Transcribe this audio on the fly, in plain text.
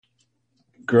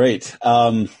Great.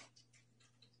 And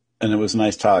it was a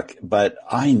nice talk, but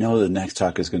I know the next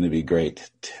talk is going to be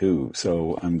great too.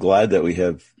 So I'm glad that we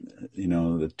have,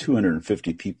 the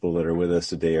 250 people that are with us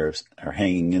today are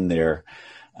hanging in there,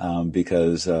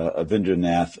 because Avindra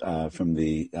Nath from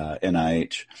the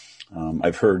NIH,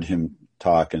 I've heard him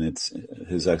talk, and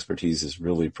his expertise is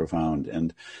really profound,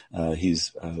 and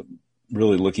he's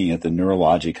really looking at the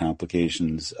neurologic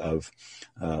complications of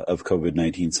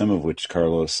COVID-19, some of which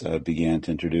Carlos began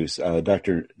to introduce.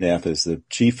 Dr. Nath is the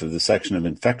chief of the section of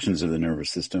infections of the nervous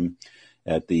system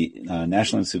at the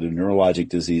National Institute of Neurologic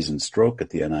Disease and Stroke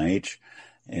at the NIH.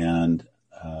 And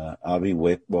Avi,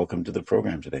 welcome to the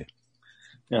program today.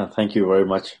 Yeah, thank you very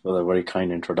much for the very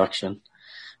kind introduction.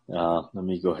 Let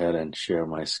me go ahead and share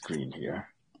my screen here.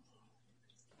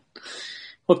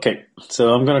 Okay,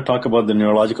 so I'm going to talk about the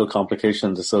neurological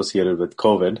complications associated with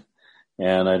COVID,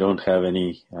 and I don't have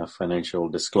any financial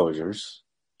disclosures.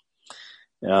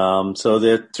 So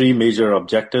there are three major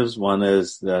objectives. One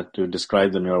is that to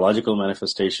describe the neurological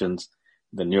manifestations,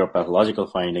 the neuropathological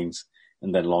findings,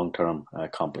 and then long-term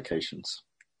complications.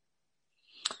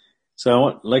 So I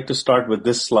would like to start with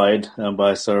this slide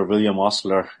by Sir William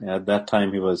Osler. At that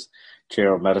time, he was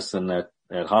chair of medicine at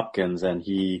Hopkins, and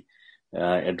he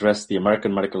addressed the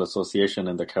American Medical Association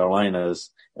in the Carolinas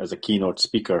as a keynote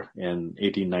speaker in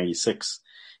 1896.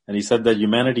 And he said that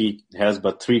humanity has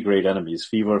but three great enemies: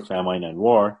 fever, famine, and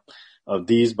war. Of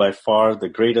these, by far the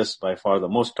greatest, by far the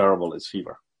most terrible is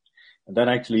fever. And that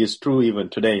actually is true even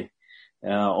today.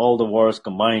 All the wars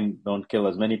combined don't kill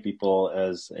as many people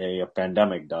as a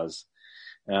pandemic does.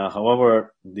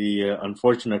 However, the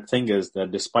unfortunate thing is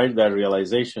that despite that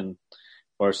realization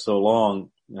for so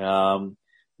long,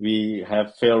 we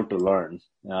have failed to learn.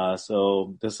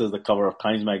 So this is the cover of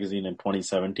Times Magazine in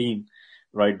 2017,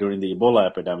 right during the Ebola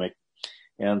epidemic.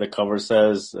 And the cover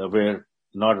says, we're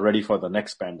not ready for the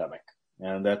next pandemic.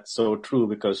 And that's so true,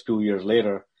 because 2 years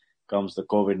later comes the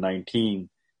COVID-19,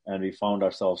 and we found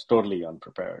ourselves totally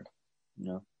unprepared.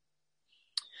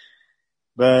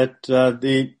 But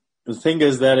the thing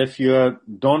is that if you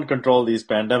don't control these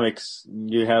pandemics,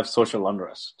 you have social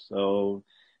unrest.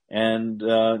 And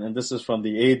this is from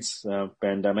the AIDS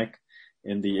pandemic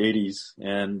in the 80s.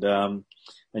 And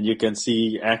you can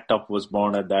see ACT UP was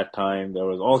born at that time. There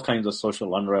was all kinds of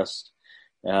social unrest.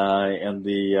 And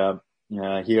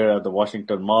here at the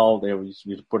Washington Mall,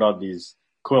 we put out these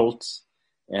quilts,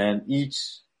 and each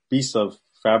piece of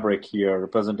fabric here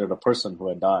represented a person who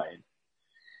had died.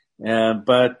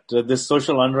 But this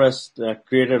social unrest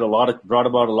brought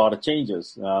about a lot of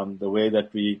changes. The way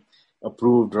that we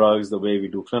approve drugs, the way we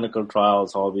do clinical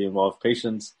trials, how we involve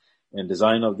patients in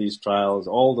design of these trials,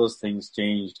 all those things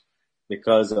changed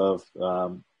because of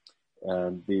the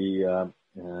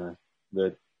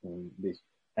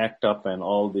ACT UP and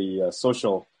all the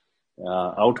social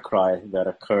outcry that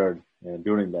occurred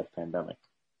during that pandemic.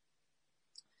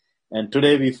 And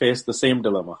today we face the same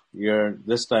dilemma.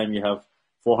 This time you have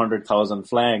 400,000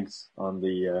 flags on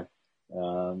the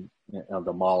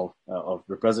mall of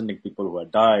representing people who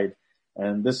had died.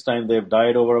 And this time they've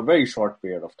died over a very short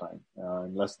period of time.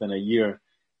 In less than a year,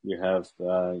 you have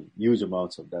huge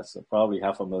amounts of deaths. So probably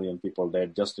 500,000 people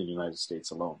dead just in the United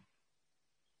States alone.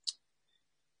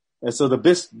 And so the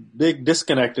big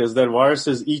disconnect is that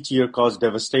viruses each year cause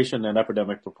devastation in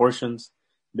epidemic proportions.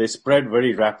 They spread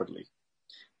very rapidly.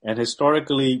 And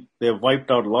historically, they've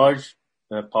wiped out large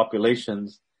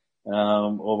populations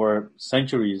over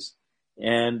centuries.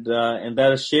 And that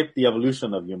has shaped the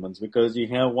evolution of humans, because you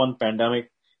have one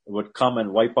pandemic that would come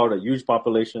and wipe out a huge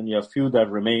population. You have few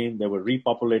that remain. They would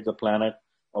repopulate the planet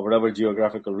or whatever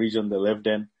geographical region they lived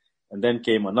in. And then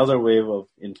came another wave of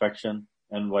infection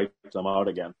and wiped them out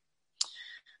again.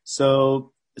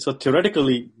 So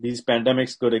theoretically, these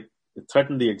pandemics could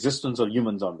threaten the existence of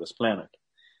humans on this planet.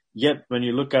 Yet, when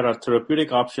you look at our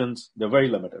therapeutic options, they're very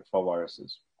limited for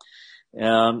viruses.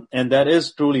 And that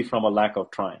is truly from a lack of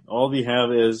trying. All we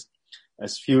have is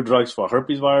as few drugs for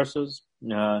herpes viruses,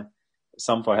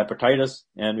 some for hepatitis,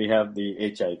 and we have the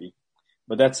HIV.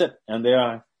 But that's it. And there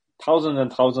are thousands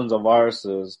and thousands of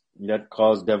viruses that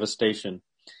cause devastation,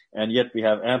 and yet we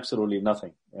have absolutely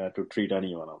nothing to treat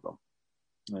any one of them.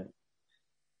 Right.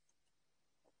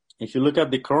 If you look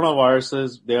at the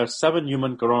coronaviruses, there are 7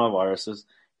 human coronaviruses.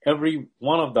 Every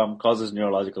one of them causes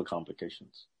neurological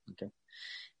complications. Okay.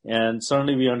 And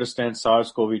certainly we understand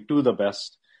SARS-CoV-2 the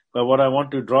best. But what I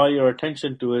want to draw your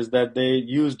attention to is that they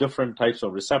use different types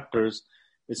of receptors.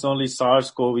 It's only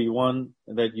SARS-CoV-1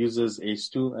 that uses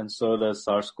ACE2, and so does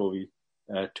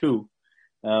SARS-CoV-2.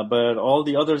 But all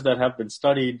the others that have been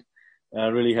studied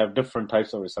really have different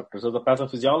types of receptors. So the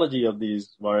pathophysiology of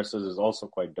these viruses is also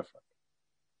quite different.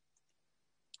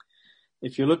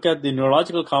 if you look at the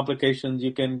neurological complications,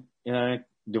 you can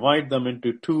divide them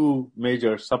into two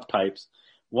major subtypes.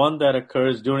 One that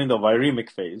occurs during the viremic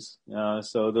phase.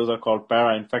 So those are called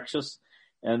para-infectious.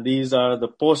 And these are the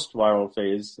post-viral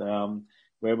phase,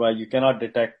 whereby you cannot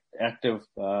detect active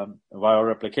viral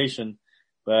replication,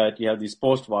 but you have these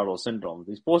post-viral syndromes.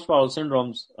 These post-viral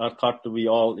syndromes are thought to be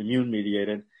all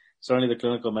immune-mediated. Certainly the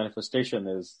clinical manifestation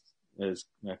is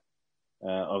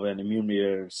of an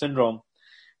immune-mediated syndrome.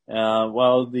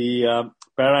 While the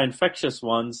para-infectious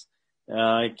ones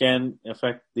can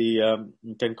affect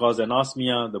can cause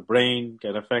anosmia, the brain,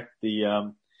 can affect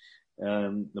the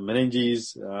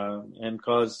meninges, and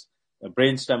cause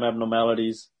brainstem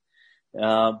abnormalities.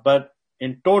 But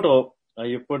in total,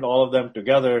 you put all of them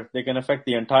together, they can affect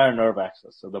the entire nerve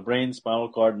axis. So the brain, spinal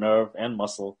cord, nerve, and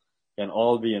muscle can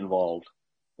all be involved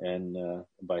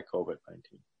by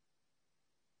COVID-19.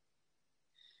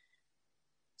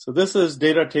 So this is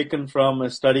data taken from a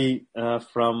study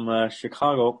from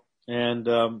Chicago, and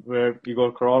where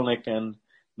Igor Korolnik and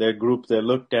their group, they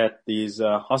looked at these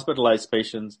hospitalized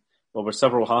patients over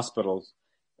several hospitals.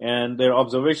 And their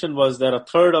observation was that a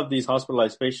third of these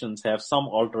hospitalized patients have some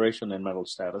alteration in mental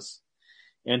status.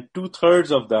 And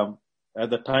 2/3 of them at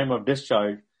the time of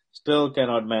discharge still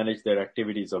cannot manage their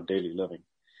activities of daily living.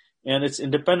 And it's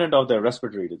independent of their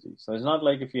respiratory disease. So it's not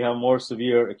like if you have more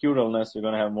severe acute illness, you're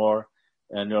going to have more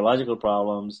neurological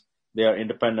problems. They are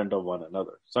independent of one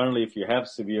another. Certainly if you have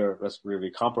severe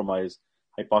respiratory compromise,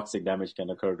 hypoxic damage can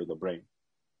occur to the brain.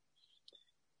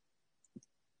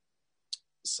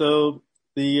 So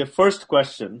the first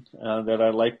question that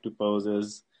I'd like to pose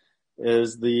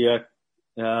is that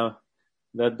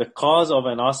the cause of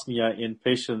anosmia in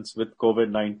patients with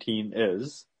COVID-19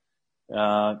 is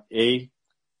A,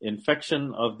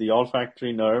 infection of the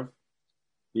olfactory nerve,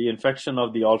 B, infection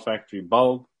of the olfactory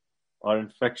bulb, or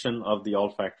infection of the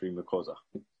olfactory mucosa.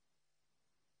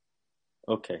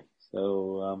 Okay,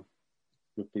 so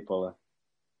give people a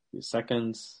few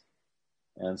seconds.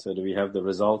 And so do we have the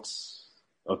results?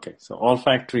 Okay, so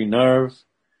olfactory nerve.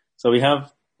 So we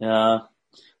have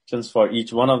options for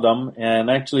each one of them. And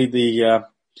actually the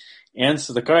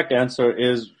correct answer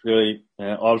is really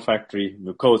olfactory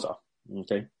mucosa.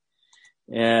 Okay.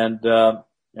 And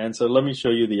so let me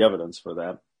show you the evidence for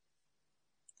that.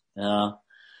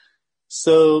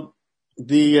 So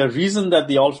the reason that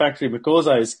the olfactory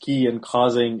mucosa is key in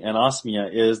causing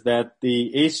anosmia is that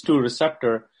the ACE2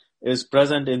 receptor is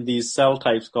present in these cell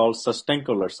types called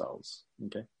sustencular cells.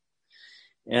 Okay,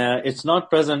 it's not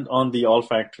present on the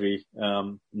olfactory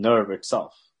nerve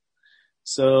itself.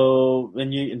 So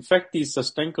when you infect these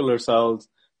sustencular cells,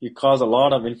 you cause a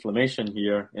lot of inflammation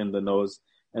here in the nose,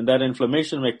 and that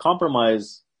inflammation may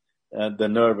compromise the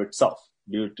nerve itself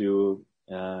due to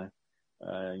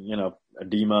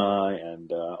edema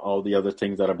and all the other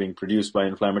things that are being produced by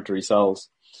inflammatory cells.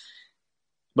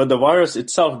 But the virus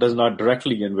itself does not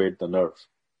directly invade the nerve.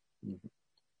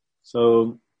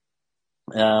 So,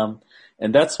 and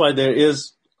that's why there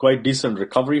is quite decent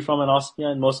recovery from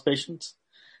anosmia in most patients,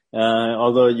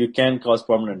 although you can cause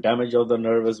permanent damage of the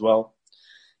nerve as well.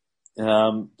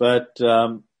 But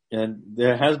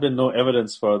there has been no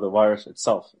evidence for the virus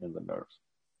itself in the nerve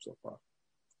so far.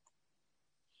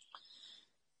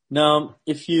 Now,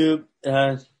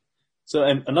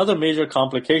 another major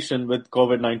complication with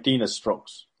COVID-19 is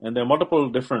strokes. And there are multiple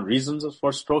different reasons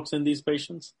for strokes in these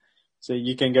patients. So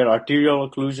you can get arterial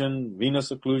occlusion,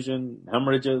 venous occlusion,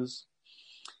 hemorrhages.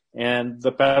 And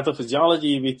the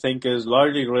pathophysiology, we think, is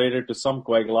largely related to some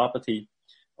coagulopathy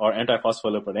or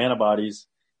antiphospholipid antibodies.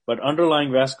 But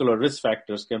underlying vascular risk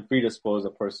factors can predispose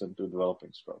a person to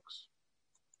developing strokes.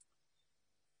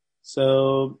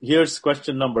 So here's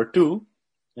question number 2.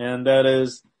 And that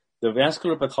is, the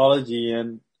vascular pathology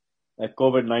in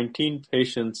COVID-19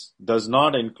 patients does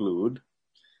not include,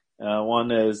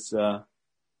 one is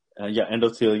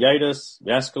endotheliitis,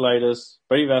 vasculitis,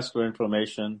 perivascular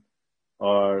inflammation,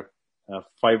 or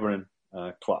fibrin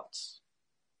clots.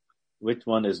 Which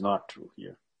one is not true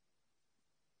here?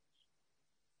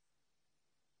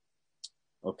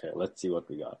 Okay, let's see what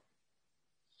we got.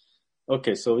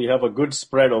 Okay, so we have a good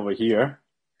spread over here.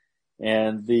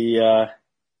 And the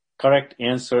correct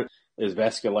answer is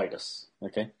vasculitis.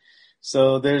 Okay,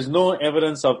 so there's no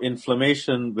evidence of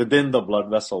inflammation within the blood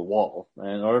vessel wall. And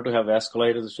in order to have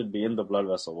vasculitis, it should be in the blood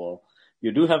vessel wall.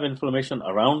 You do have inflammation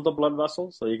around the blood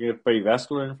vessel, so you can get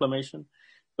perivascular inflammation.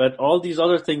 But all these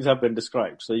other things have been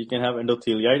described. So you can have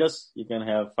endotheliitis, you can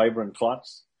have fibrin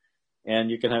clots, and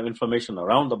you can have inflammation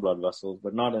around the blood vessels,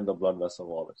 but not in the blood vessel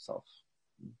wall itself.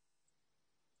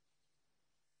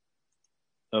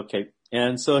 Okay,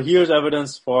 and so here's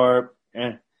evidence for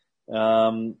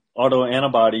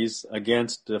autoantibodies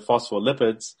against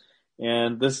phospholipids.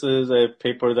 And this is a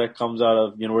paper that comes out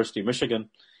of University of Michigan.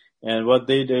 And what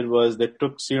they did was they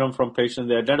took serum from patients.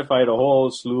 They identified a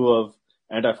whole slew of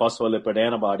antiphospholipid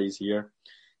antibodies here.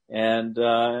 And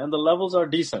the levels are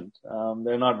decent.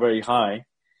 They're not very high.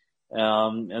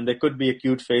 And they could be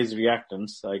acute phase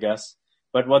reactants, I guess.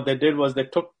 But what they did was they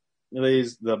took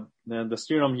the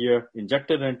serum here,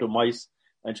 injected it into mice,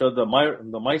 and showed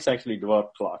the mice actually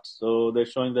developed clots. So they're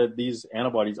showing that these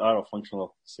antibodies are of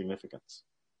functional significance.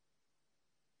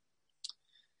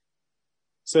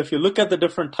 So if you look at the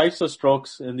different types of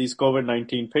strokes in these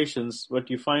COVID-19 patients, what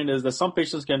you find is that some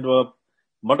patients can develop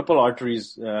multiple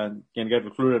arteries can get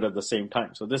occluded at the same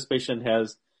time. So this patient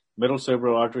has middle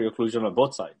cerebral artery occlusion on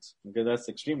both sides. Okay, that's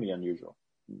extremely unusual.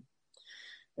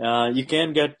 You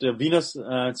can get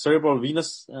cerebral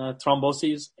venous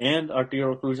thromboses and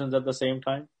arterial occlusions at the same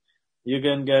time. You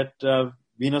can get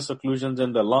venous occlusions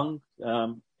in the lung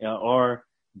or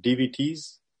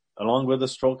DVTs along with the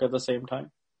stroke at the same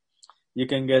time. You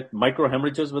can get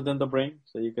microhemorrhages within the brain.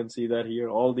 So you can see that here.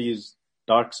 All these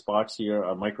dark spots here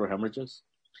are microhemorrhages.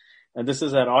 And this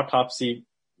is at autopsy.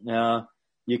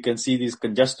 You can see these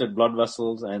congested blood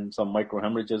vessels and some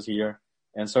microhemorrhages here.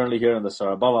 And certainly here in the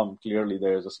cerebellum, clearly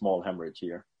there is a small hemorrhage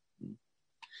here.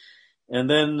 And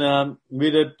then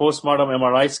we did postmortem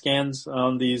MRI scans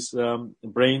on these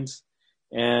brains.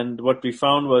 And what we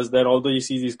found was that although you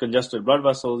see these congested blood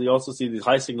vessels, you also see these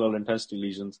high signal intensity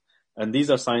lesions. And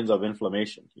these are signs of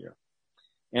inflammation here.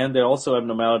 And there are also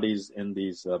abnormalities in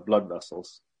these blood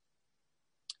vessels.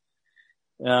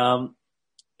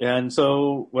 And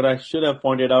so what I should have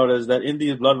pointed out is that in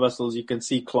these blood vessels, you can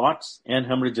see clots and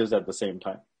hemorrhages at the same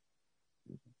time.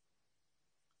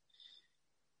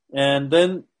 And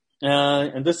then,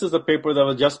 and this is a paper that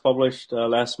was just published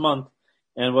last month.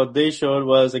 And what they showed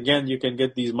was, again, you can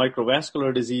get these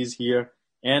microvascular disease here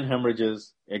and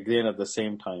hemorrhages again at the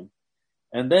same time.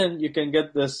 And then you can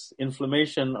get this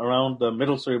inflammation around the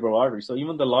middle cerebral artery. So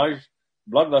even the large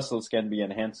blood vessels can be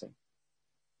enhancing,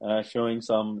 showing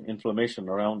some inflammation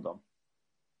around them.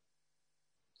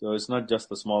 So it's not just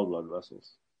the small blood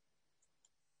vessels.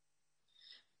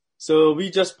 So we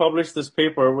just published this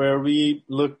paper where we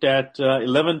looked at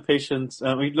 11 patients.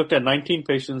 We looked at 19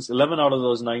 patients. 11 out of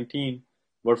those 19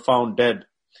 were found dead.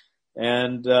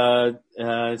 And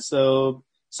so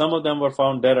some of them were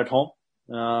found dead at home.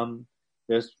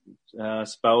 Their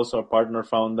spouse or partner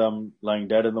found them lying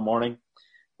dead in the morning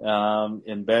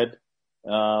in bed.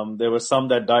 There were some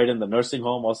that died in the nursing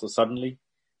home also suddenly.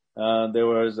 There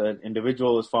was an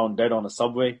individual who was found dead on a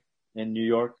subway in New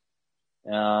York.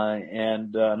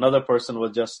 And another person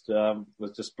was just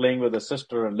playing with his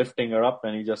sister and lifting her up,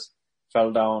 and he just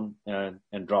fell down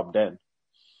and dropped dead.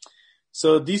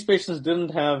 So these patients didn't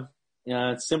have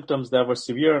symptoms that were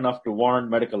severe enough to warrant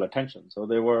medical attention. So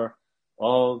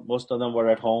most of them were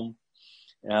at home.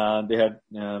 They had,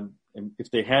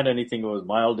 if they had anything, it was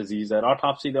mild disease. At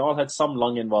autopsy, they all had some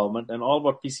lung involvement, and all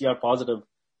were PCR positive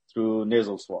through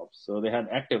nasal swabs. So they had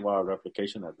active viral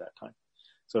replication at that time.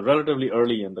 So relatively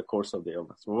early in the course of the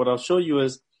illness. But what I'll show you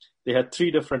is they had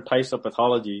 3 different types of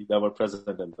pathology that were present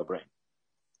in the brain.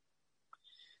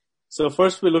 So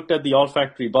first we looked at the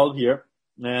olfactory bulb here.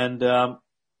 And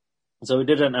so we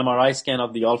did an MRI scan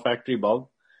of the olfactory bulb.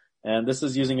 And this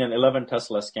is using an 11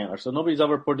 Tesla scanner. So nobody's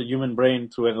ever put a human brain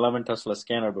through an 11 Tesla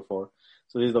scanner before.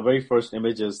 So these are the very first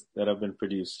images that have been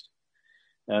produced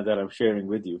that I'm sharing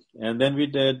with you. And then we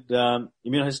did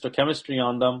immunohistochemistry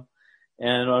on them.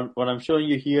 And what I'm showing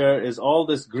you here is all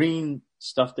this green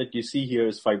stuff that you see here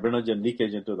is fibrinogen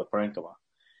leakage into the parenchyma.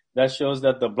 That shows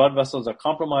that the blood vessels are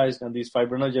compromised and this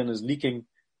fibrinogen is leaking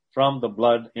from the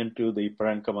blood into the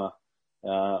parenchyma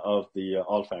of the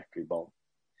olfactory bulb.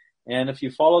 And if you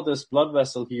follow this blood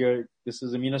vessel here, this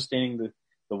is immunostaining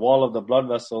the wall of the blood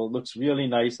vessel. It looks really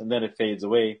nice, and then it fades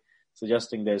away,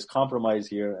 suggesting there's compromise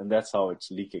here, and that's how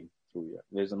it's leaking through here.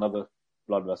 There's another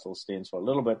blood vessel, stains for a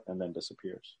little bit, and then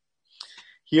disappears.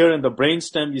 Here in the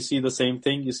brainstem, you see the same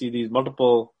thing. You see these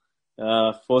multiple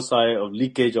foci of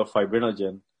leakage of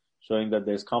fibrinogen, showing that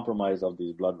there's compromise of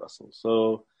these blood vessels.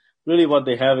 So really what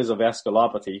they have is a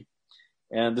vasculopathy.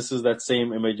 And this is that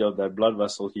same image of that blood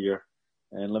vessel here.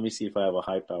 And let me see if I have a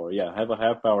high power. Yeah, I have a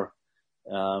high power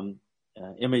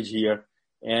image here.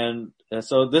 And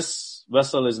so this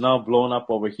vessel is now blown up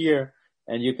over here.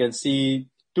 And you can see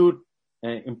 2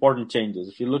 important changes.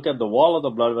 If you look at the wall of the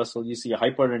blood vessel, you see a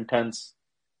hyperintense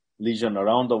lesion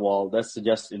around the wall. That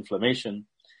suggests inflammation.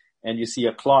 And you see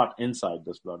a clot inside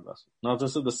this blood vessel. Now,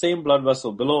 this is the same blood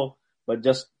vessel below, but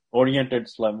just oriented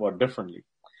somewhat differently.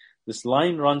 This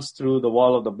line runs through the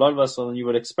wall of the blood vessel, and you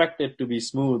would expect it to be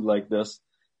smooth like this,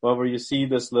 However, you see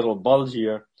this little bulge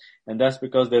here, and that's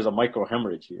because there's a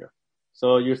microhemorrhage here.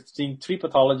 So you're seeing three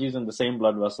pathologies in the same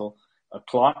blood vessel: a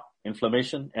clot,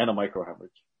 inflammation, and a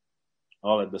microhemorrhage,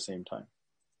 all at the same time.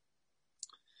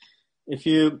 If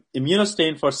you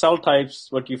immunostain for cell types,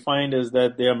 what you find is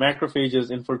that there are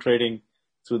macrophages infiltrating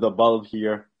through the bulb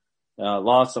here.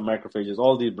 Lots of macrophages.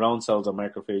 All these brown cells are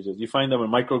macrophages. You find them in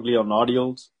microglial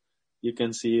nodules. You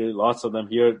can see lots of them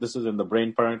here. This is in the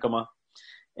brain parenchyma.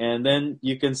 And then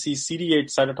you can see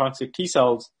CD8 cytotoxic T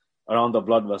cells around the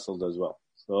blood vessels as well.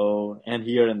 So, and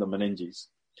here in the meninges.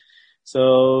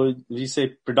 So we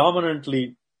say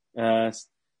predominantly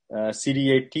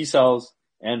CD8 T cells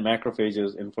and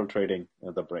macrophages infiltrating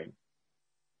the brain.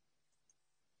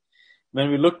 When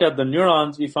we looked at the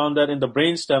neurons, we found that in the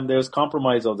brainstem there's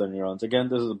compromise of the neurons. Again,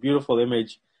 this is a beautiful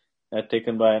image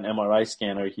taken by an MRI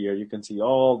scanner here. You can see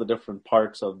all the different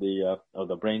parts of the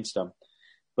brainstem.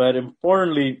 But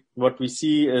importantly, what we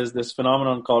see is this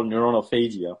phenomenon called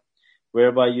neuronophagia,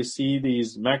 whereby you see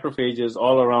these macrophages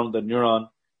all around the neuron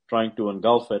trying to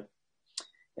engulf it.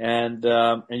 And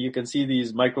you can see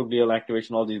these microglial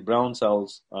activation, all these brown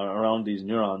cells around these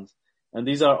neurons. And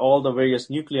these are all the various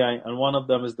nuclei, and one of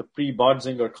them is the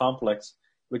pre-Bodzinger complex,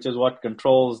 which is what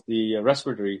controls the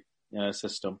respiratory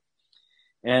system.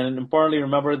 And importantly,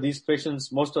 remember, these patients,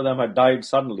 most of them had died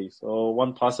suddenly. So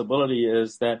one possibility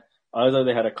is that either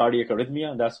they had a cardiac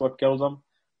arrhythmia, and that's what kills them,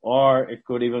 or it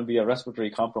could even be a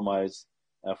respiratory compromise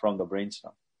from the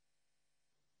brainstem.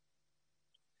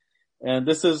 And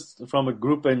this is from a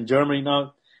group in Germany.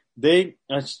 Now, they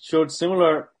showed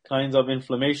similar kinds of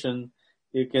inflammation.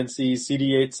 You can see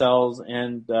CD8 cells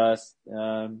and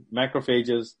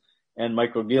macrophages and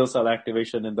microglial cell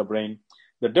activation in the brain.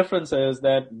 The difference is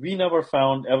that we never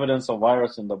found evidence of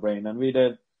virus in the brain, and we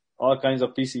did all kinds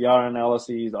of PCR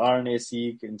analyses,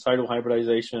 RNA-seq, in situ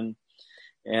hybridization,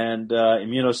 and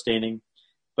immunostaining.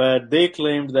 But they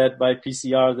claimed that by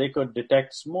PCR, they could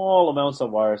detect small amounts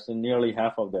of virus in nearly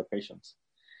half of their patients.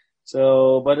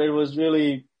 So, but it was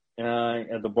really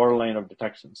at the borderline of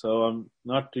detection. So I'm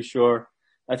not too sure.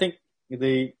 I think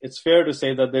it's fair to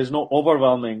say that there's no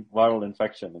overwhelming viral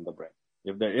infection in the brain.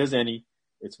 If there is any,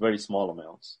 it's very small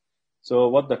amounts. So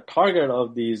what the target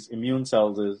of these immune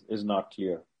cells is not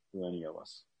clear to any of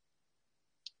us.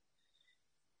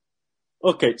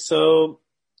 Okay, so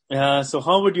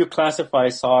how would you classify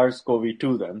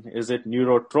SARS-CoV-2 then? Is it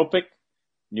neurotropic,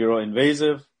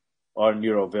 neuroinvasive, or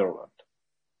neurovirulent?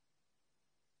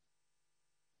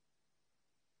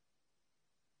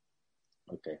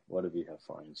 Okay, what do we have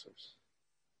for answers?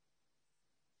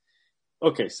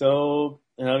 Okay, so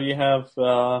we have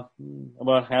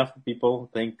about half the people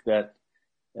think that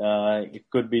it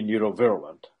could be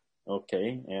neurovirulent.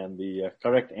 Okay, and the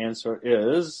correct answer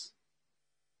is,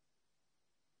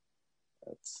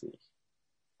 let's see.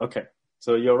 Okay,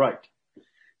 so you're right.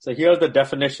 So here are the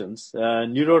definitions.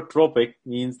 Neurotropic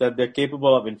means that they're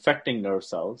capable of infecting nerve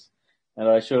cells. And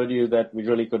I showed you that we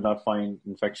really could not find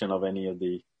infection of any of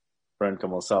the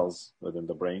parenchymal cells within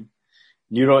the brain.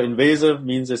 Neuroinvasive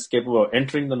means it's capable of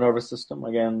entering the nervous system.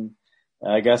 Again,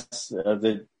 I guess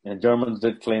the Germans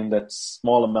did claim that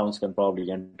small amounts can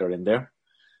probably enter in there.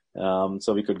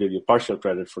 So we could give you partial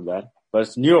credit for that. But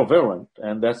it's neurovirulent,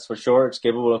 and that's for sure. It's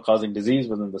capable of causing disease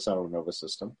within the central nervous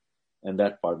system, and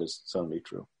that part is certainly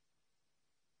true.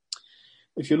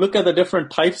 If you look at the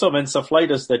different types of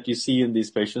encephalitis that you see in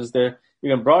these patients, you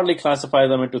can broadly classify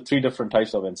them into three different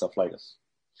types of encephalitis.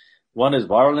 One is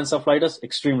viral encephalitis,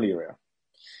 extremely rare.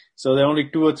 So there are only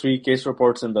 2 or 3 case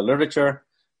reports in the literature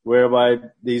whereby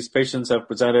these patients have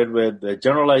presented with a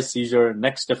generalized seizure,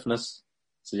 neck stiffness,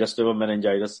 suggestive of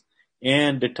meningitis,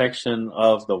 and detection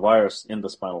of the virus in the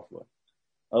spinal fluid.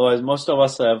 Otherwise, most of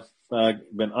us have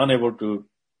been unable to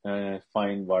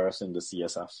find virus in the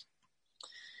CSF.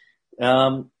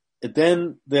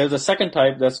 Then there's a second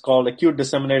type that's called acute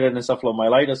disseminated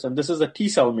encephalomyelitis, and this is a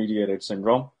T-cell mediated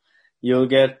syndrome. You'll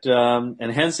get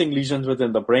enhancing lesions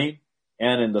within the brain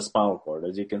and in the spinal cord.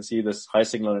 As you can see, this high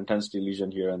signal intensity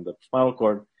lesion here in the spinal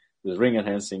cord, there's ring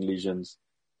enhancing lesions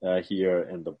here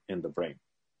in the brain.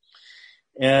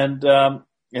 And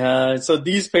so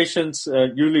these patients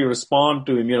usually respond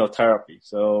to immunotherapy.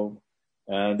 So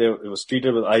it was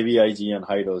treated with IVIG and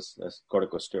high dose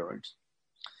corticosteroids.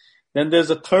 Then there's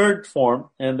a third form,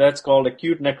 and that's called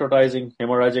acute necrotizing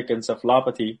hemorrhagic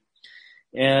encephalopathy.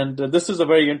 And this is a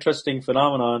very interesting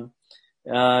phenomenon.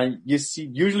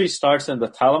 Usually starts in the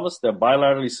thalamus. There are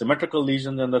bilaterally symmetrical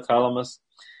lesions in the thalamus,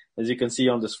 as you can see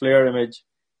on this FLAIR image.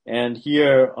 And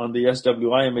here on the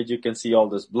SWI image, you can see all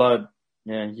this blood.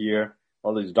 And here,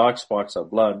 all these dark spots are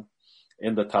blood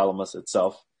in the thalamus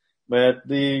itself. But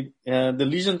the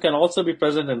lesion can also be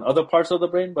present in other parts of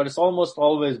the brain, but it's almost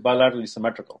always bilaterally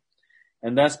symmetrical.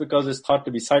 And that's because it's thought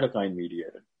to be cytokine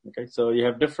mediated. Okay, so you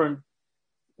have different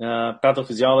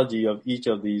pathophysiology of each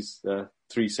of these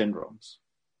three syndromes.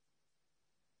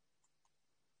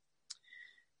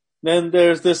 Then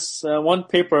there's this one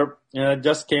paper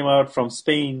just came out from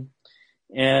Spain,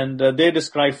 and they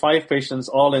describe 5 patients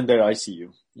all in their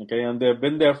ICU. Okay, and they've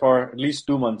been there for at least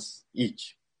 2 months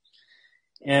each.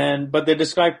 But they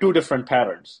describe 2 different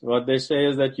patterns. What they say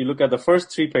is that you look at the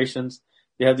first 3 patients,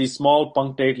 they have these small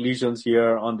punctate lesions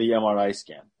here on the MRI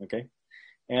scan. Okay,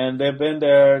 and they've been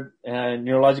there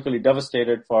neurologically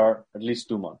devastated for at least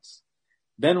 2 months.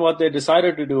 Then what they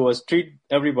decided to do was treat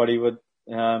everybody with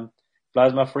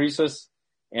plasmapheresis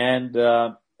and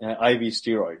IV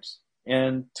steroids.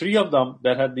 And 3 of them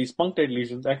that had these punctate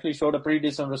lesions actually showed a pretty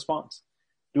decent response.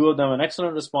 2 of them an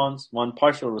excellent response, 1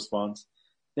 partial response.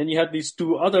 Then you had these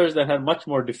 2 others that had much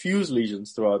more diffuse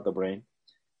lesions throughout the brain,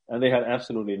 and they had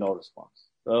absolutely no response.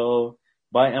 So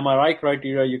by MRI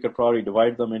criteria, you could probably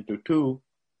divide them into 2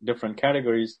 different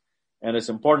categories, and it's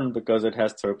important because it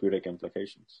has therapeutic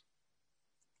implications.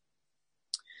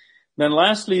 Then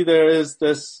lastly, there is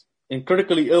this, in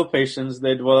critically ill patients,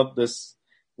 they develop this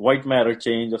white matter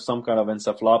change of some kind of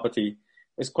encephalopathy.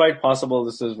 It's quite possible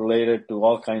this is related to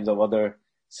all kinds of other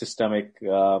systemic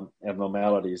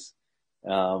abnormalities,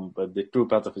 but the true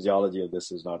pathophysiology of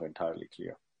this is not entirely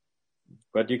clear.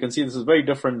 But you can see this is very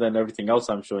different than everything else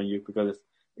I'm showing you because it's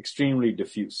extremely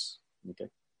diffuse, okay,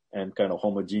 and kind of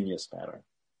homogeneous pattern.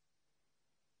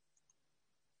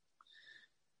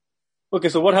 Okay,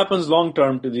 so what happens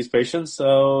long-term to these patients?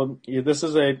 So this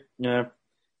is a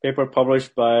paper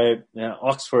published by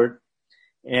Oxford,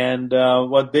 and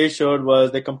what they showed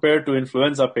was they compared to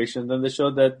influenza patients, and they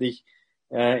showed that the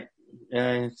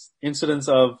incidence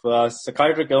of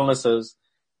psychiatric illnesses,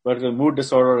 particularly mood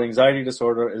disorder, anxiety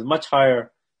disorder, is much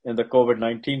higher in the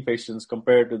COVID-19 patients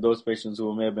compared to those patients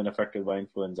who may have been affected by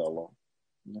influenza alone.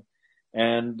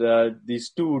 And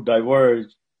these 2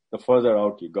 diverge the further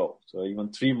out you go. So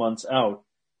even 3 months out,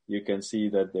 you can see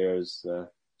that there's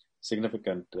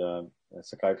significant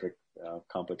psychiatric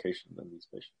complications in these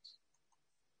patients.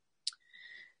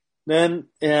 Then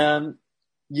the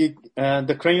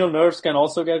cranial nerves can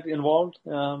also get involved.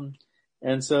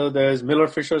 And so there's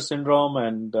Miller-Fisher syndrome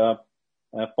and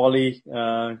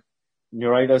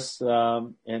polyneuritis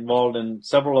involved in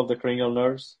several of the cranial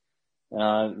nerves,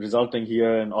 resulting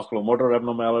here in oculomotor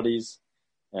abnormalities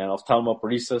and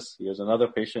ophthalmoparesis. Here's another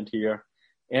patient here.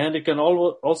 And it can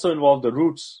also involve the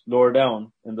roots lower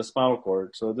down in the spinal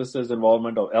cord. So this is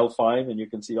involvement of L5, and you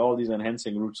can see all these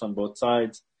enhancing roots on both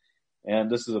sides. And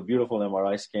this is a beautiful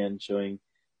MRI scan showing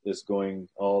this going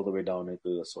all the way down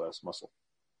into the psoas muscle.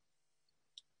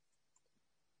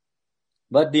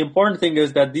 But the important thing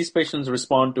is that these patients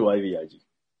respond to IVIG.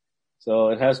 So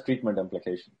it has treatment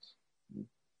implications.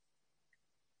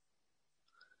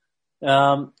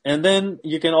 And then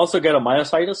you can also get a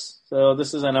myositis. So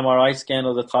this is an MRI scan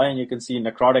of the thigh, and you can see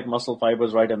necrotic muscle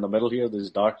fibers right in the middle here. This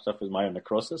dark stuff is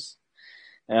myonecrosis.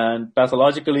 And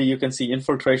pathologically, you can see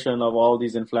infiltration of all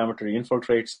these inflammatory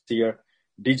infiltrates here,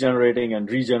 degenerating and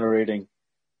regenerating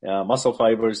muscle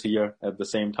fibers here at the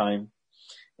same time.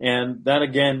 And that,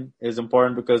 again, is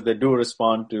important because they do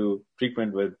respond to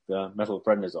treatment with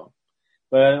methylprednisone.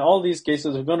 But in all these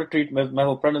cases, if you're going to treat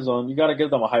methylprednisone, you got to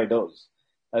give them a high dose.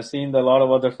 I've seen that a lot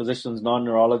of other physicians,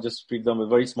 non-neurologists, treat them with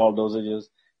very small dosages,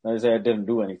 and they say it didn't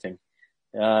do anything.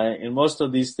 In most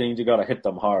of these things, you got to hit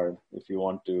them hard if you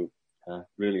want to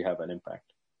really have an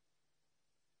impact.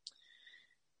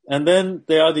 And then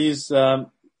there are these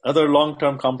other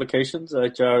long-term complications,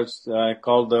 which are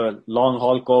called the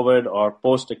long-haul COVID or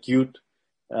post-acute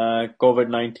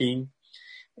COVID-19,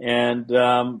 and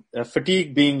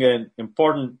fatigue being an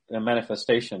important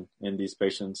manifestation in these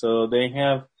patients. So they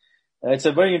have, it's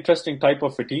a very interesting type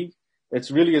of fatigue. It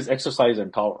really is exercise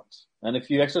intolerance. And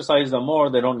if you exercise them more,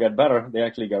 they don't get better, they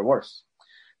actually get worse.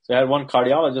 So I had one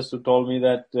cardiologist who told me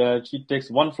that she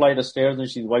takes 1 flight of stairs and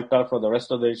she's wiped out for the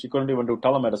rest of the day. She couldn't even do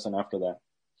telemedicine after that.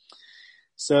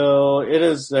 So it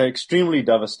is extremely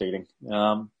devastating.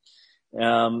 And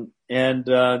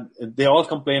they all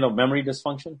complain of memory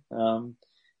dysfunction.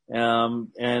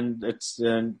 And it's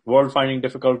word-finding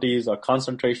difficulties or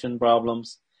concentration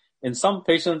problems. In some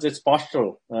patients, it's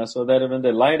postural, so that when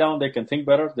they lie down, they can think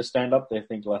better. If they stand up, they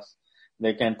think less.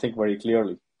 They can't think very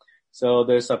clearly. So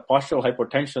there's a postural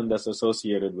hypotension that's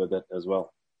associated with it as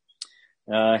well.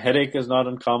 Headache is not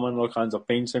uncommon, all kinds of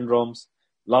pain syndromes,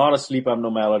 a lot of sleep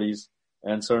abnormalities,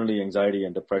 and certainly anxiety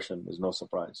and depression is no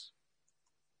surprise.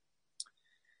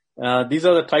 These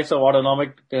are the types of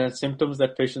autonomic symptoms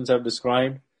that patients have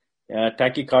described.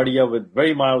 Tachycardia with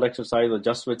very mild exercise or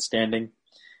just with standing,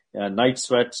 night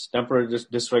sweats, temperature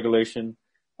dysregulation.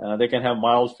 They can have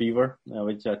mild fever,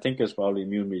 which I think is probably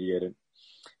immune mediated,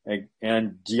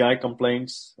 and GI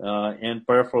complaints and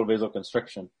peripheral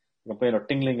vasoconstriction. Complaint of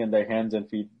tingling in their hands and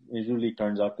feet usually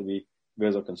turns out to be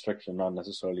vasoconstriction, not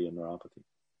necessarily a neuropathy.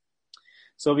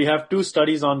 So we have 2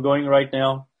 studies ongoing right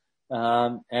now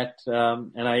at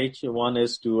NIH. One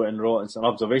is to enroll, it's an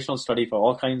observational study for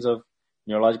all kinds of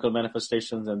neurological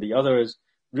manifestations, and the other is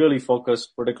really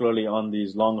focused particularly on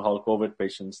these long-haul COVID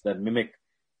patients that mimic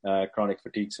chronic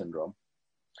fatigue syndrome.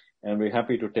 And we're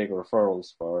happy to take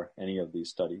referrals for any of these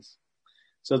studies.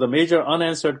 So the major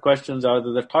unanswered questions are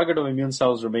that the target of immune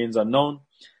cells remains unknown.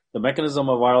 The mechanism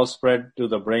of viral spread to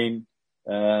the brain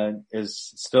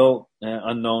is still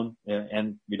unknown,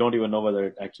 and we don't even know whether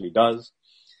it actually does.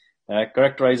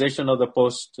 Characterization of the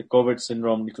post-COVID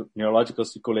syndrome neurological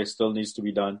sequelae still needs to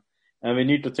be done, and we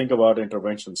need to think about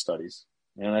intervention studies.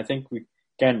 And I think we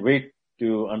can't wait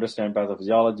to understand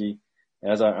pathophysiology.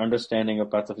 As our understanding of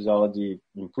pathophysiology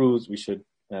improves, we should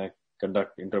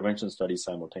conduct intervention studies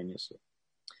simultaneously.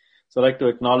 So I'd like to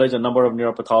acknowledge a number of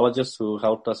neuropathologists who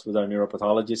helped us with our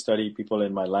neuropathology study, people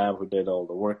in my lab who did all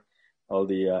the work. All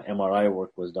the MRI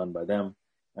work was done by them.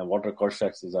 And Walter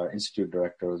Korshaks is our institute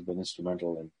director, who's been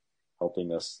instrumental in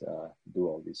helping us do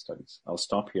all these studies. I'll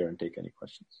stop here and take any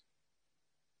questions.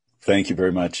 Thank you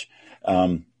very much.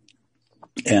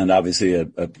 And obviously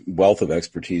a wealth of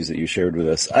expertise that you shared with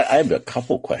us. I have a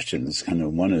couple questions. Kind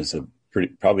of one is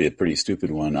probably a pretty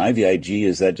stupid one. IVIG,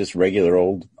 is that just regular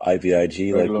old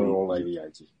IVIG? Regular old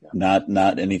IVIG, yeah.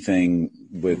 Not anything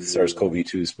with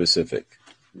SARS-CoV-2 specific?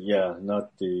 Yeah,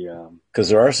 not the... Because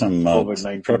there are some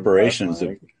preparations.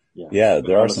 Plasma, right?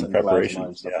 There are some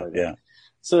preparations. Yeah.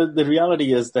 So the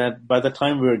reality is that by the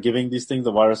time we're giving these things,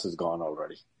 the virus is gone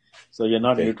already. So you're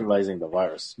not neutralizing the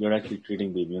virus. You're actually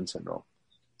treating the immune syndrome.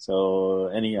 So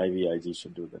any IVIG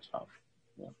should do the job.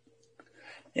 Yeah.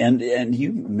 And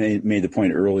you made the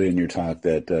point earlier in your talk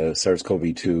that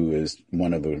SARS-CoV-2 is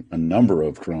one of a number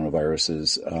of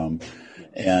coronaviruses.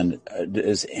 And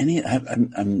is any?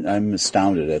 I'm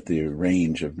astounded at the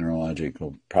range of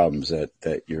neurological problems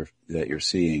that you're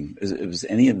seeing. Is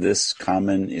any of this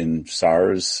common in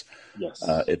SARS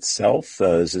itself?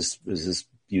 Is this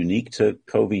unique to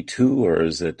CoV-2, or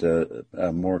is it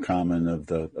more common of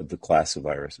the class of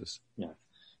viruses? Yeah.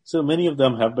 So many of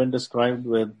them have been described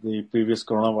with the previous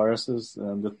coronaviruses.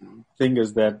 And the thing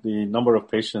is that the number of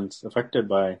patients affected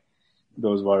by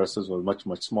those viruses was much,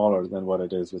 much smaller than what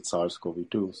it is with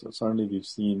SARS-CoV-2. So certainly we've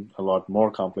seen a lot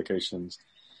more complications,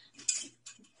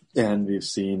 and we've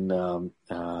seen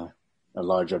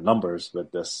larger numbers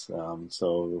with this.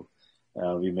 So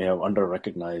we may have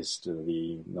under-recognized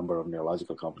the number of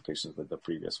neurological complications with the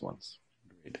previous ones.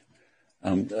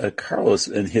 Great. Carlos,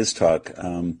 in his talk,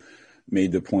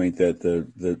 made the point that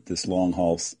this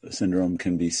long-haul syndrome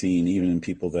can be seen even in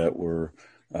people that were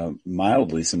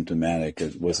mildly symptomatic.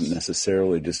 It wasn't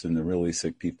necessarily just in the really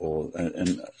sick people.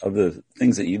 And of the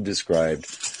things that you've described,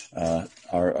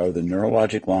 are the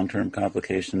neurologic long-term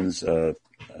complications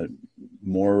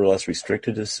more or less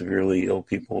restricted to severely ill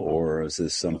people, or is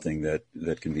this something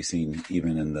that can be seen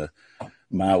even in the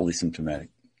mildly symptomatic?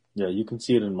 Yeah, you can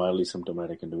see it in mildly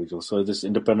symptomatic individuals. So it's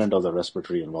independent of the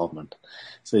respiratory involvement.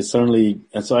 So it's certainly,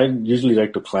 and so I usually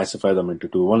like to classify them into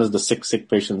 2. One is the sick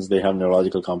patients, they have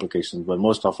neurological complications, but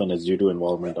most often it's due to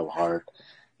involvement of heart,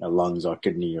 lungs, or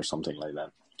kidney or something like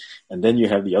that. And then you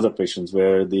have the other patients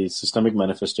where the systemic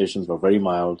manifestations were very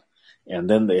mild, and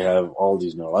then they have all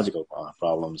these neurological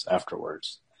problems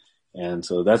afterwards. And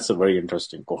so that's a very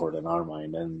interesting cohort in our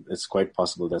mind, and it's quite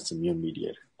possible that's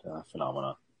immune-mediated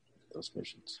phenomena. Those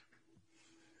patients.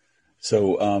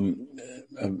 So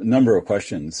a number of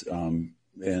questions,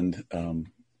 and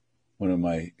one of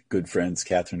my good friends,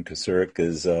 Catherine Kosurik,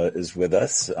 is with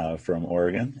us from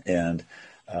Oregon, and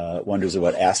wonders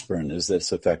about aspirin. Is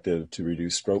this effective to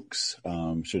reduce strokes?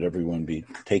 Should everyone be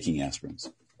taking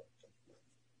aspirins?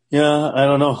 Yeah, I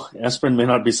don't know. Aspirin may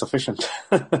not be sufficient.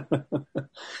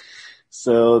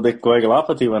 So the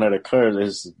coagulopathy, when it occurs,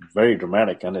 is very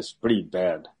dramatic and it's pretty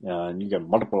bad. And you get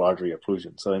multiple artery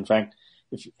occlusion. So in fact,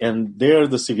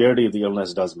 the severity of the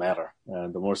illness does matter.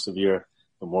 And the more severe,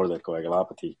 the more the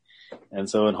coagulopathy. And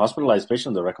so in hospitalized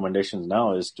patients, the recommendation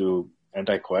now is to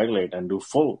anticoagulate and do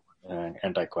full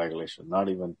anticoagulation. Not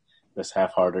even this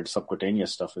half-hearted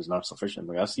subcutaneous stuff is not sufficient.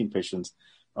 I've seen patients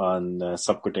on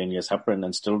subcutaneous heparin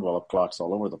and still develop clots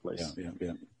all over the place.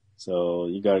 Yeah. So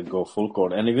you got to go full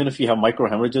court. And even if you have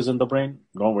microhemorrhages in the brain,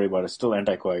 don't worry about it. Still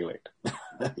anticoagulate.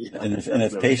 Yeah, And if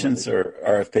definitely.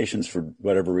 if patients for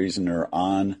whatever reason are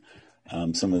on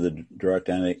some of the direct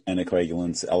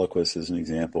anticoagulants, Eliquis is an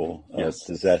example, Yes.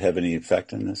 does that have any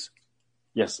effect in this?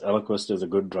 Yes, Eliquis is a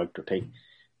good drug to take.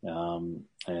 And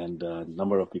a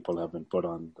number of people have been put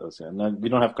on those. And we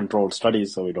don't have controlled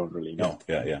studies, so we don't really Yeah, know.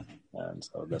 yeah, yeah. And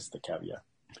so that's the caveat.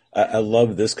 I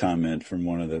love this comment from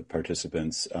one of the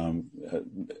participants.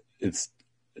 It's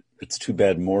it's too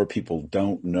bad more people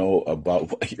don't know about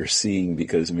what you're seeing,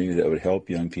 because maybe that would help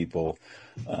young people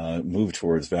move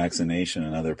towards vaccination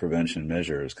and other prevention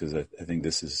measures. Because I think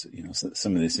this is,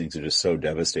 some of these things are just so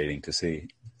devastating to see.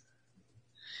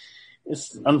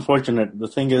 It's unfortunate. The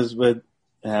thing is,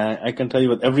 I can tell you,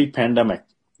 with every pandemic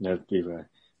that the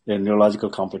neurological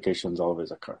complications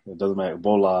always occur. It doesn't matter,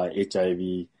 Ebola, HIV,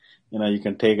 you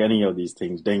can take any of these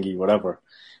things, dengue, whatever.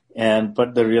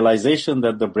 But the realization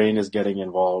that the brain is getting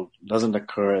involved doesn't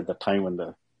occur at the time when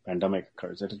the pandemic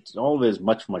occurs. It's always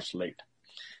much, much late.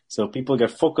 So people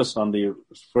get focused on the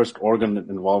first organ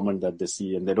involvement that they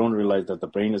see, and they don't realize that the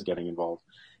brain is getting involved.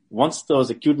 Once those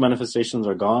acute manifestations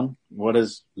are gone, what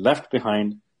is left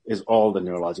behind is all the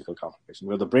neurological complications.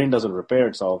 Where the brain doesn't repair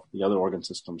itself, the other organ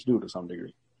systems do to some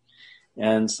degree.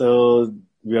 And so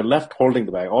we are left holding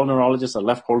the bag. All neurologists are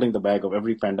left holding the bag of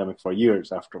every pandemic for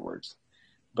years afterwards.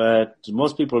 But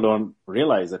most people don't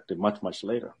realize it much, much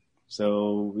later.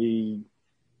 So we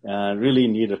really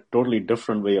need a totally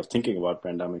different way of thinking about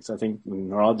pandemics. I think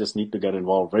neurologists need to get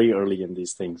involved very early in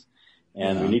these things.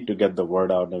 And we need to get the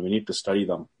word out, and we need to study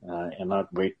them and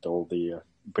not wait till the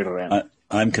bitter end.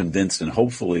 I'm convinced, and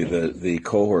hopefully the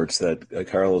cohorts that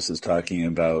Carlos is talking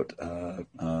about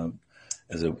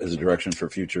as a direction for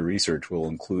future research will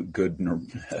include good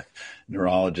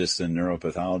neurologists and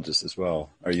neuropathologists as well.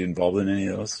 Are you involved in any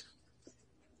of those?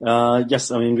 Yes,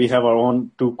 I mean, we have our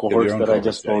own two cohorts that I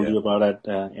just told you about at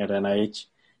NIH.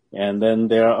 And then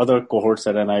there are other cohorts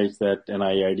at NIH that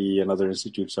NIID and other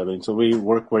institutes are doing. So we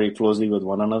work very closely with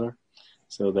one another,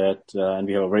 so that, and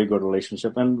we have a very good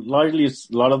relationship. And largely, a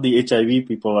lot of the HIV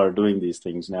people are doing these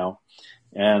things now.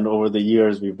 And over the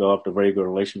years, we've developed a very good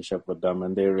relationship with them,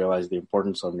 and they realize the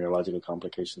importance of neurological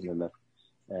complications in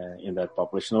that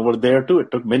population. Over there too,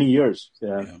 it took many years.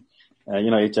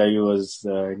 HIV was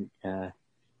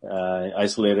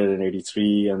isolated in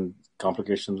 '83, and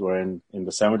complications were in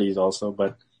the '70s also,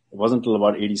 but it wasn't until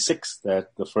about '86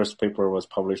 that the first paper was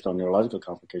published on neurological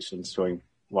complications showing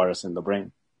virus in the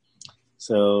brain.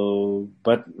 So,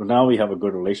 but now we have a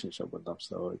good relationship with them,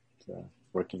 so it's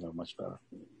working out much better.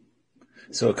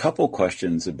 So a couple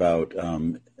questions about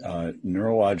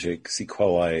neurologic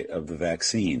sequelae of the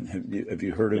vaccine. Have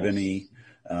you heard of any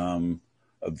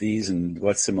of these, and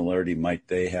what similarity might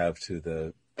they have to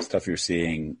the stuff you're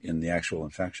seeing in the actual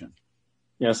infection?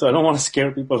 Yeah, so I don't want to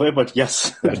scare people away, but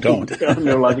yes, don't. There are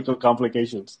neurological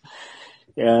complications.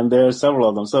 And there are several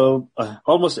of them. So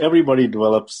almost everybody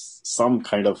develops some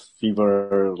kind of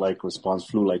fever-like response,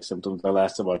 flu-like symptoms that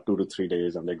last about 2 to 3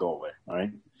 days and they go away, all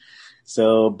right?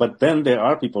 So, but then there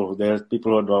are people who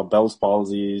have Bell's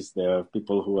palsies. There are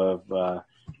people who have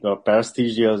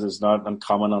paresthesias. Is not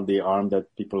uncommon on the arm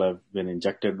that people have been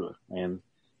injected with, and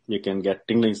you can get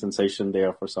tingling sensation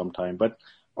there for some time. But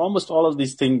almost all of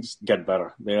these things get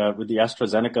better. With the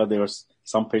AstraZeneca, there were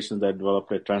some patients that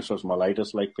developed a transverse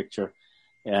myelitis-like picture,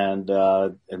 and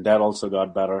that also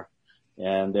got better.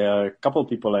 And there are a couple of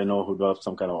people I know who developed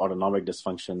some kind of autonomic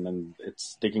dysfunction, and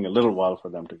it's taking a little while for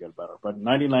them to get better. But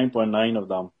 99.9% of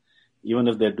them, even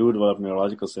if they do develop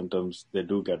neurological symptoms, they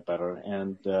do get better.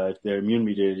 And if they're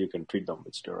immune-mediated, you can treat them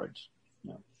with steroids.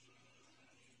 Yeah.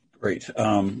 Great.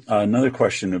 Another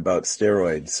question about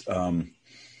steroids.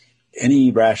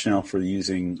 Any rationale for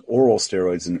using oral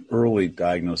steroids in early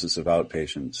diagnosis of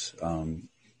outpatients?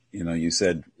 You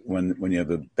said when you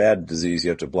have a bad disease, you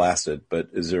have to blast it, but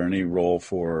is there any role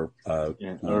for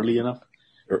early enough?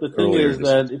 The thing is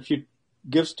that if you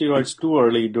give steroids too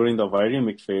early during the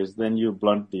viremic phase, then you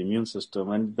blunt the immune system,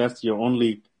 and that's your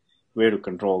only way to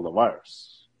control the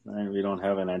virus. Right? We don't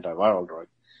have an antiviral drug.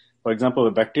 For example,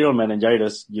 with bacterial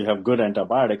meningitis, you have good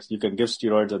antibiotics. You can give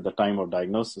steroids at the time of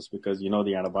diagnosis because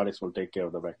the antibiotics will take care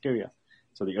of the bacteria.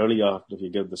 So the earlier if you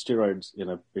give the steroids in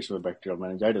a patient with bacterial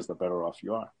meningitis, the better off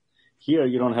you are. Here,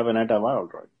 you don't have an antiviral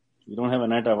drug. You don't have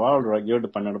an antiviral drug, you're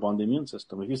dependent upon the immune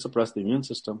system. If you suppress the immune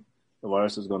system, the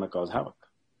virus is going to cause havoc.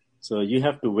 So you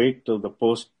have to wait till the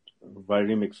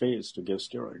post-viremic phase to give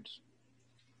steroids,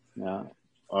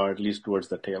 or at least towards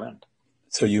the tail end.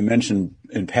 So you mentioned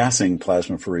in passing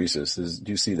plasmapheresis.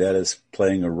 Do you see that as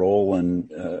playing a role in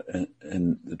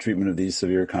the treatment of these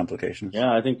severe complications?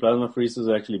 Yeah, I think plasmapheresis is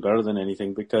actually better than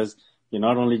anything because you're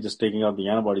not only just taking out the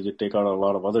antibodies, you take out a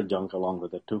lot of other junk along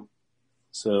with it too.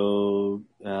 So,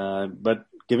 but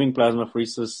giving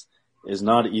plasmapheresis is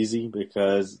not easy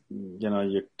because,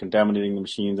 you're contaminating the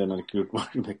machines in an acute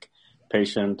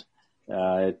patient.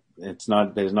 There's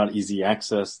not easy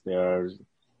access there.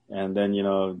 And then,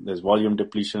 there's volume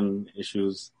depletion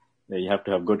issues. You have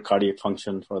to have good cardiac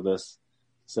function for this.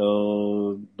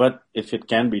 So, but if it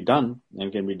can be done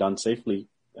and can be done safely,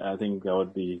 I think that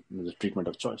would be the treatment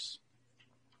of choice.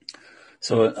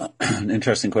 So an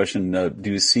interesting question. Do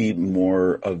you see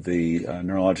more of the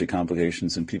neurologic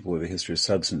complications in people with a history of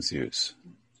substance use?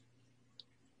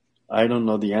 I don't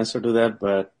know the answer to that,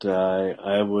 but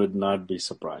I would not be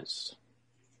surprised.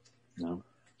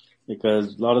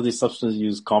 Because a lot of these substance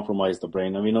use compromise the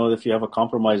brain. And we know if you have a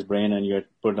compromised brain and you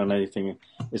put on anything,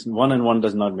 it's 1 and 1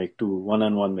 does not make 2. 1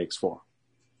 and 1 makes 4.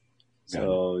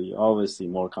 So you always see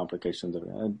more complications.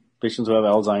 Patients who have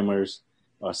Alzheimer's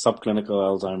or subclinical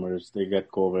Alzheimer's, they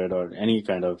get COVID or any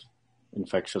kind of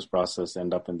infectious process,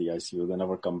 end up in the ICU. They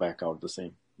never come back out the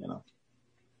same.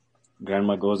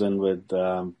 Grandma goes in with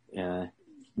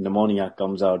pneumonia,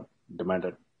 comes out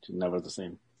demented. She's never the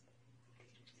same.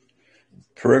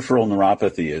 Peripheral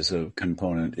neuropathy is a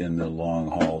component in the long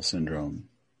haul syndrome.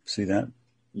 See that?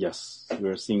 Yes,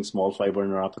 we're seeing small fiber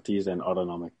neuropathies and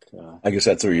autonomic. I guess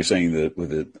that's what you're saying, that with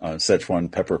the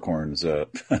Szechuan peppercorns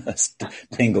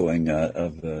tingling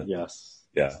of the. Yes.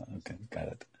 Yeah. Okay. Got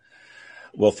it.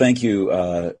 Well, thank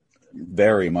you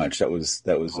very much. That was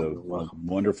a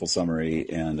wonderful summary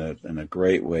and a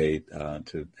great way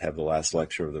to have the last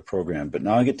lecture of the program. But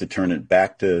now I get to turn it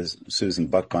back to Susan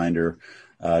Buckbinder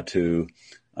to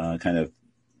kind of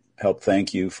help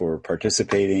thank you for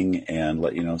participating and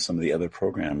let you know some of the other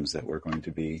programs that we're going to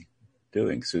be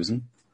doing. Susan?